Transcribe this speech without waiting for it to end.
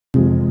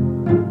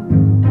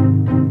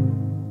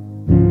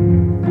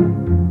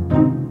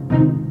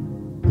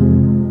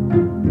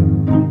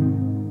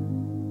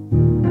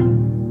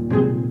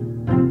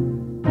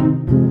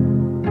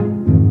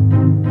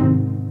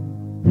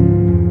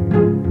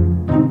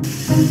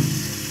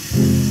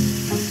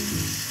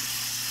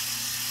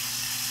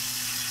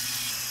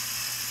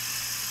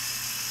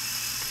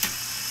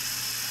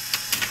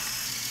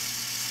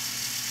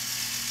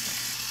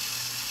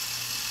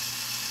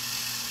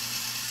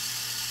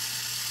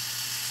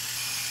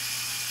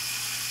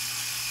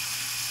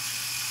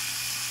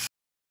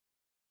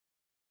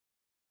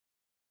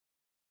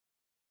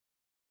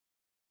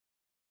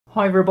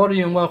Hi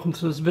everybody and welcome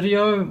to this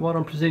video. What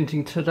I'm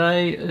presenting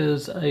today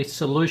is a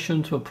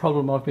solution to a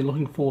problem I've been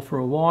looking for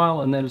a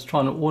while, and that is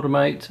trying to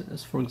automate,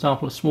 as for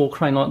example, a small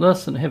crane like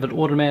this and have it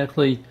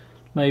automatically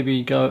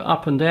maybe go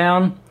up and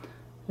down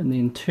and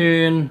then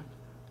turn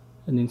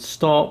and then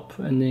stop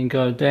and then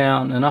go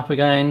down and up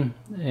again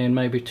and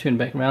maybe turn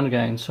back around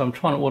again. So I'm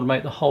trying to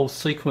automate the whole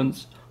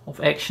sequence of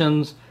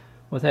actions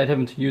without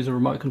having to use a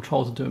remote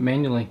control to do it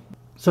manually.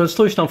 So the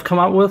solution I've come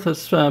up with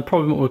is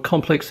probably more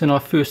complex than I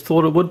first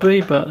thought it would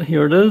be, but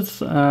here it is.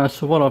 So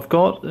what I've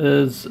got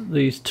is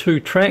these two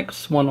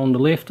tracks, one on the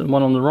left and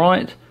one on the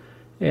right,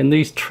 and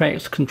these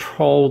tracks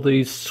control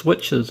these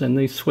switches, and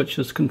these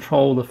switches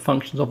control the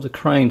functions of the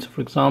crane. So for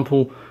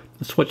example,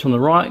 the switch on the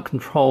right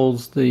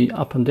controls the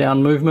up and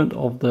down movement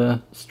of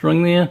the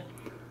string there,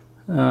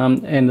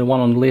 and the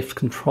one on the left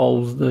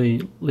controls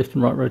the left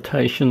and right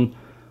rotation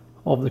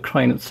of the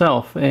crane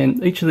itself.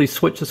 And each of these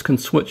switches can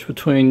switch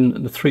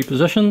between the three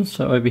positions.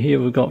 So over here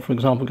we've got, for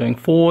example, going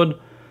forward,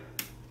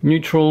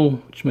 neutral,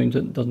 which means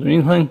it doesn't do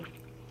anything,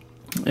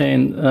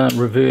 and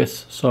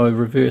reverse. So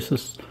reverse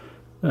is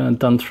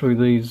done through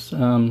these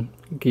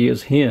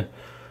gears here.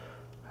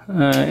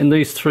 And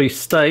these three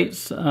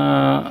states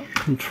are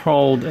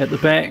controlled at the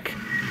back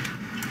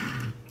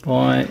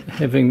by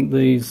having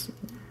these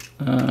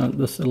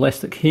this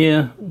elastic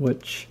here,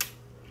 which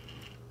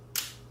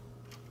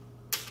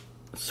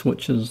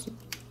switches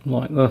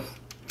like this.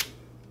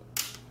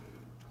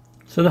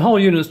 So the whole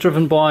unit is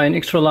driven by an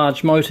extra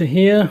large motor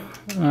here,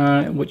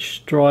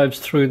 which drives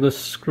through this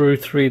screw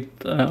thread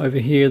over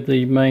here,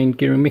 the main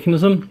gearing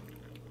mechanism.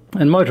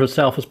 And the motor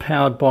itself is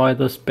powered by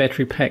this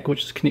battery pack,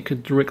 which is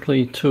connected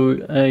directly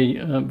to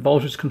a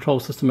voltage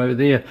control system over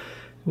there.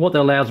 What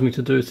that allows me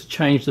to do is to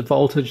change the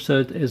voltage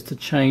so as to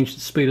change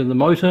the speed of the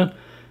motor.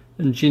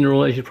 In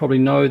general, as you probably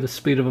know, the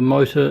speed of a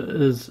motor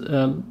is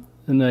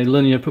in a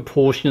linear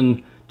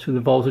proportion to the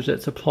voltage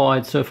that's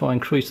applied. So if I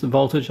increase the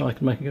voltage, I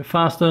can make it go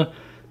faster,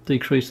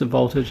 decrease the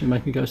voltage and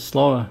make it go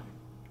slower.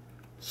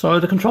 So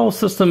the control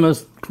system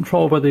is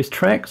controlled by these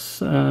tracks.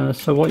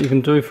 So what you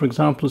can do, for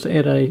example, is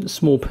add a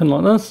small pin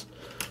like this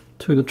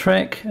to the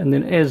track, and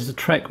then as the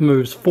track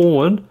moves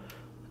forward,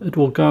 it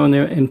will go in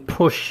there and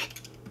push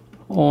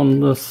on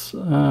this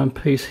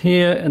piece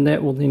here, and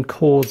that will then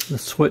cause the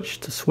switch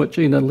to switch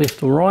either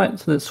left or right.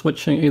 So that's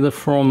switching either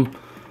from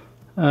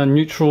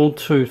neutral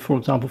to, for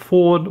example,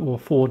 forward, or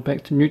forward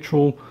back to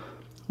neutral,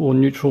 or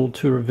neutral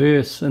to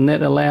reverse, and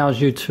that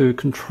allows you to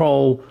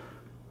control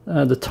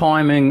the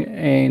timing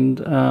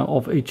and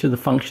of each of the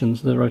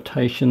functions, the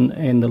rotation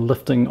and the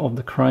lifting of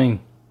the crane.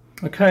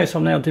 Okay, so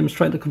I'll now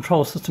demonstrate the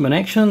control system in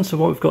action. So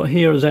what we've got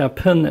here is our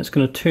pin that's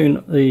going to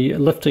turn the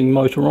lifting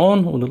motor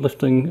on, or the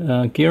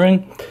lifting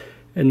gearing,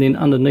 and then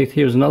underneath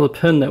here is another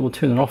pin that will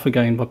turn it off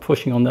again by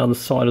pushing on the other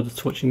side of the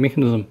switching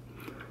mechanism.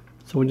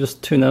 So we'll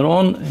just turn that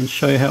on and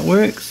show you how it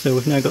works. So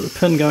we've now got the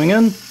pin going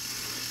in.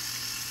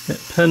 That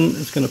pin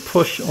is going to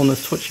push on the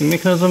switching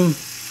mechanism,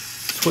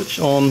 switch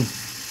on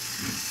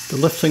the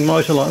lifting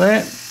motor like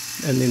that,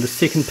 and then the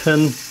second pin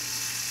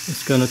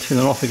is going to turn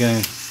it off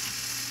again.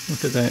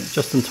 Look at that,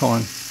 just in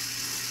time.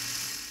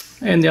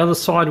 And the other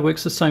side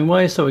works the same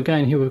way. So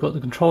again, here we've got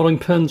the controlling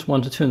pins,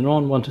 one to turn it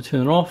on, one to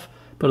turn it off.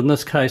 But in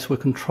this case, we're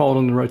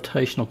controlling the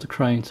rotation of the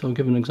crane. So I'll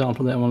give an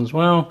example of that one as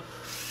well.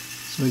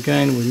 So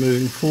again, we're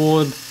moving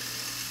forward.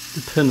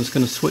 The pin is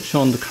going to switch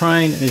on the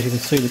crane. As you can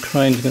see, the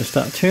crane is going to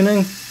start turning,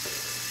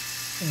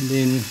 and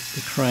then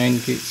the crane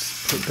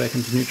gets put back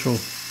into neutral.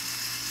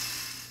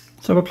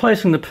 So by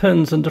placing the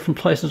pins in different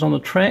places on the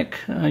track,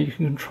 you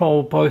can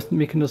control both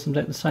mechanisms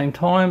at the same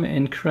time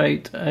and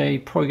create a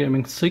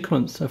programming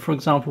sequence. So for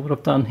example, what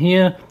I've done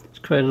here is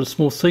created a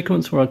small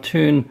sequence where I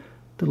turn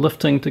the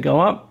lifting to go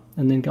up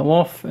and then go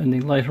off, and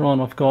then later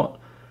on I've got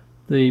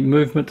the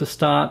movement to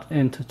start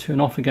and to turn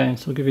off again.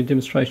 So I'll give you a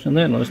demonstration of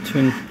that. I'll just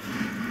turn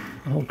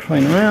the whole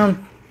crane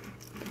around.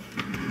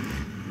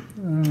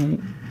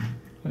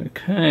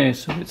 Okay,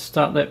 so let's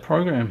start that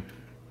program.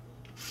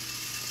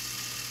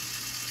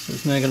 So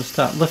it's now going to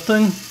start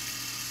lifting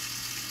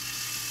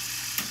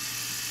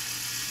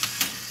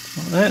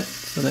like that.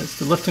 So that's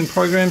the lifting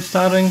program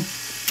starting.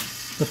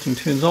 Lifting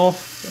turns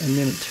off, and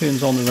then it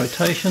turns on the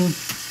rotation,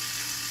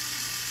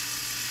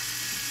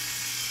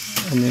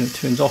 and then it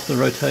turns off the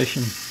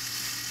rotation.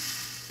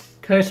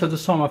 Okay, so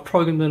this time I've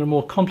programmed in a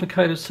more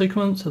complicated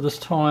sequence. So this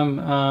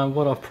time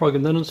what I've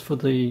programmed in is for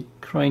the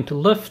crane to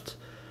lift,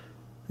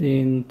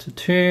 then to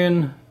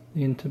turn,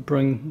 then to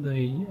bring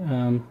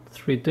the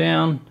thread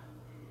down,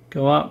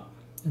 go up,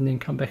 and then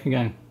come back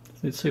again. So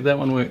let's see if that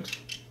one works.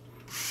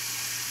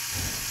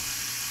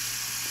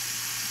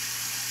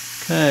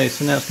 Okay,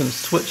 so now it's going to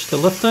switch to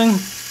lifting,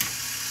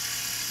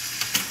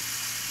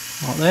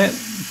 like that.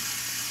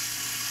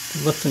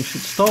 The lifting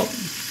should stop,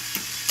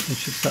 and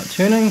should start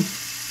turning.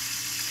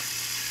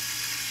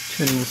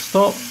 Turning will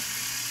stop,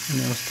 and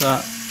then we'll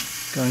start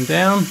going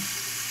down.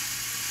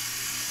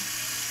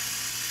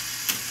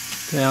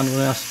 Down will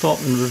now stop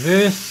and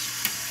reverse.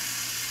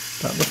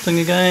 Start lifting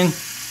again.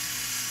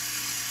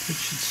 It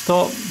should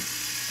stop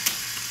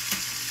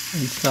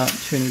and start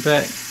turning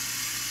back.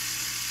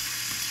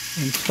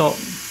 and stop.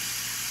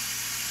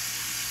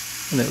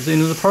 And that was the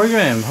end of the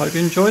program. Hope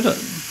you enjoyed it.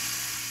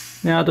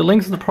 Now the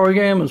length of the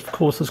program is, of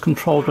course, is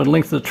controlled by the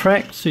length of the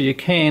track, so you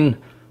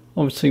can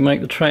obviously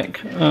make the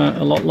track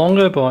a lot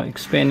longer by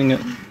expanding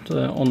it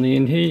on the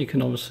end here. You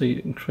can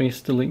obviously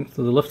increase the length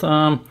of the lift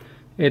arm,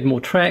 add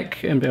more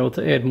track, and be able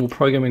to add more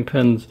programming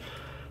pins.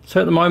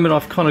 So at the moment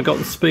I've kind of got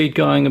the speed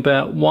going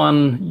about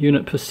 1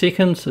 unit per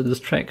second. So this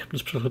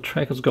particular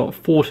track has got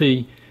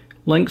 40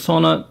 links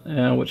on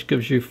it, which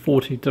gives you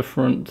 40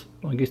 different,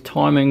 I guess,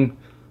 timing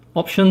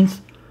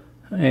options.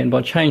 And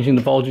by changing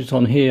the voltage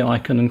on here, I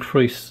can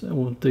increase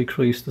or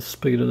decrease the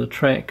speed of the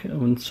track,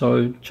 and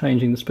so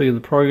changing the speed of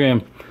the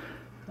program.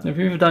 If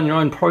you've ever done your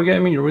own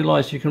programming, you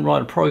realize you can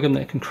write a program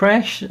that can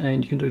crash,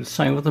 and you can do the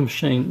same with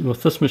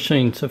this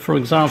machine. So for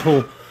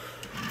example,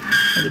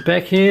 at the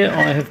back here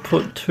I have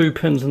put 2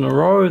 pins in a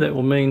row. That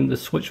will mean the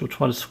switch will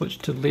try to switch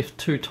to the left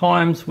 2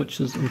 times, which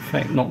is in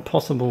fact not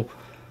possible.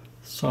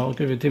 So I'll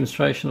give you a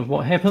demonstration of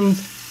what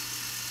happens.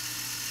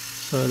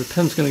 So the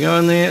pin's going to go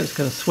in there, it's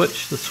going to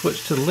switch the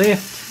switch to the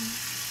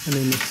left, and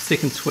then the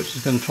second switch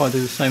is going to try to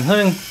do the same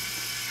thing,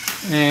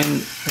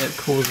 and that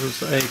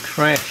causes a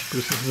crash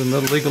because this is an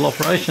illegal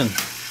operation.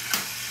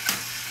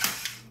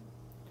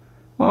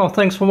 Well,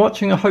 thanks for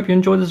watching. I hope you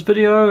enjoyed this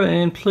video,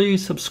 and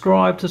please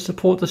subscribe to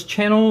support this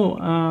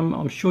channel.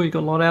 I'm sure you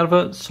got a lot out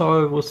of it,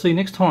 so we'll see you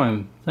next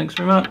time. Thanks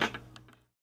very much.